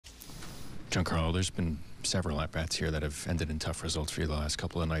Giancarlo, there's been several at-bats here that have ended in tough results for you the last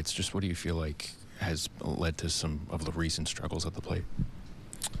couple of nights. Just what do you feel like has led to some of the recent struggles at the plate?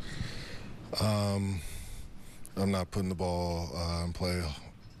 I'm not putting the ball in play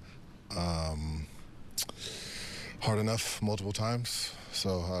hard enough multiple times.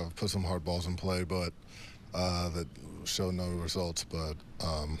 So I've put some hard balls in play, but that show no results. But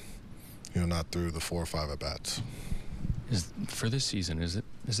not through the 4 or 5 at-bats. For this season, is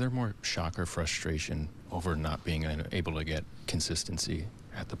there more shock or frustration over not being able to get consistency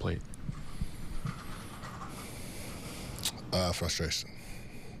at the plate? Frustration.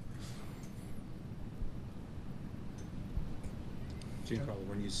 Giancarlo,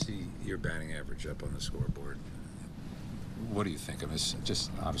 when you see your batting average up on the scoreboard, what do you think? I mean, it's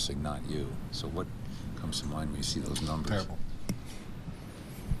just obviously not you. So what comes to mind when you see those numbers? Terrible.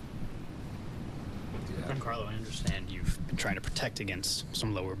 Giancarlo, I understand you've been trying to protect against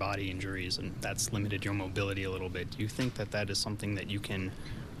some lower body injuries, and that's limited your mobility a little bit. Do you think that that is something that you can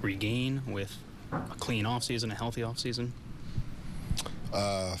regain with a clean offseason, a healthy offseason?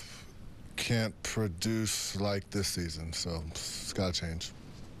 Can't produce like this season, so it's got to change.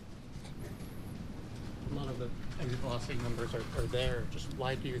 A lot of the exit velocity numbers are there. Just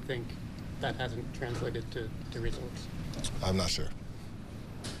why do you think that hasn't translated to results? I'm not sure.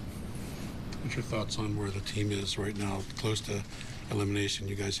 What's your thoughts on where the team is right now, close to elimination?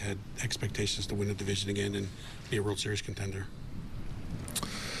 You guys had expectations to win the division again and be a World Series contender.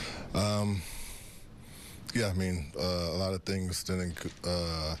 Yeah, I mean, a lot of things didn't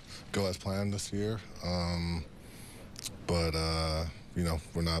go as planned this year, but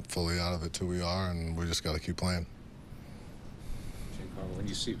we're not fully out of it till we are, and we just got to keep playing. Giancarlo, when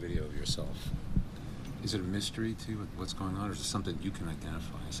you see video of yourself, is it a mystery to you what's going on, or is it something you can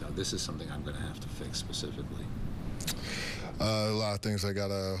identify? So this is something I'm going to have to fix specifically. A lot of things I got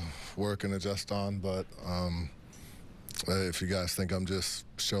to work and adjust on, but if you guys think I'm just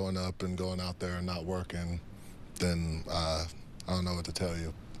showing up and going out there and not working, then I don't know what to tell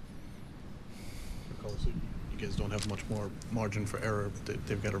you. You guys don't have much more margin for error, but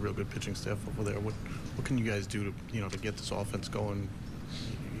they've got a real good pitching staff over there. What can you guys do to get this offense going,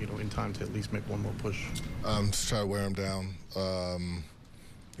 in time to at least make one more push? Just try to wear them down.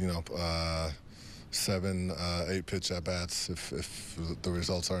 7, 8 pitch at bats if the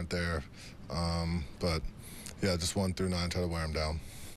results aren't there. But yeah, just 1 through 9, try to wear them down.